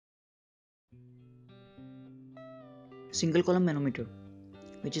single column manometer,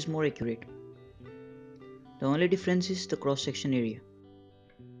 which is more accurate. The only difference is the cross section area.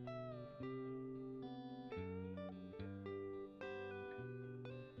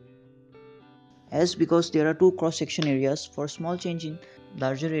 Because there are two cross section areas, for small change in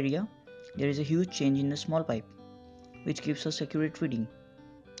larger area, there is a huge change in the small pipe, which gives us accurate reading.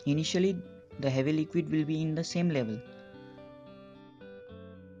 Initially, the heavy liquid will be in the same level.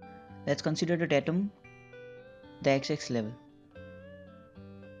 Let's consider the datum, the XX level.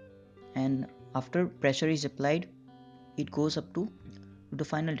 And after pressure is applied, it goes up to the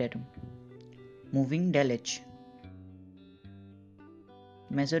final datum, moving del H.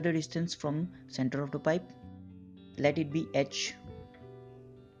 Measure the distance from center of the pipe. Let it be H1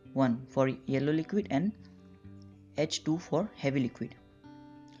 for yellow liquid and H2 for heavy liquid.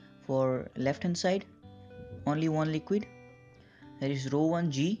 For left hand side, only one liquid. There is rho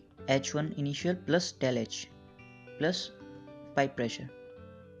 1 G H1 initial plus del H plus pipe pressure.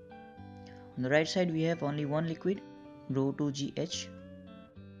 On the right side we have only one liquid, rho 2 G H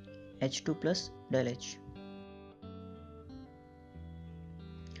H2 plus del H.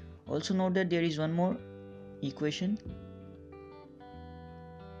 Also note that there is one more equation,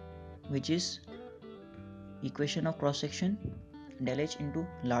 which is equation of cross section. Del H into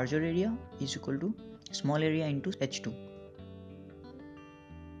larger area is equal to small area into H2.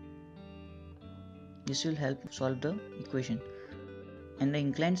 This will help solve the equation. And the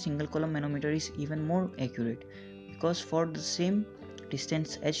inclined single column manometer is even more accurate, because for the same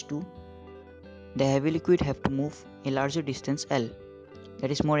distance H2, the heavy liquid have to move a larger distance L. That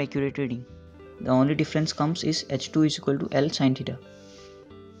is more accurate reading. The only difference comes is H2 is equal to L sin theta.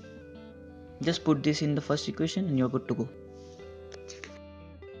 Just put this in the first equation and you're good to go.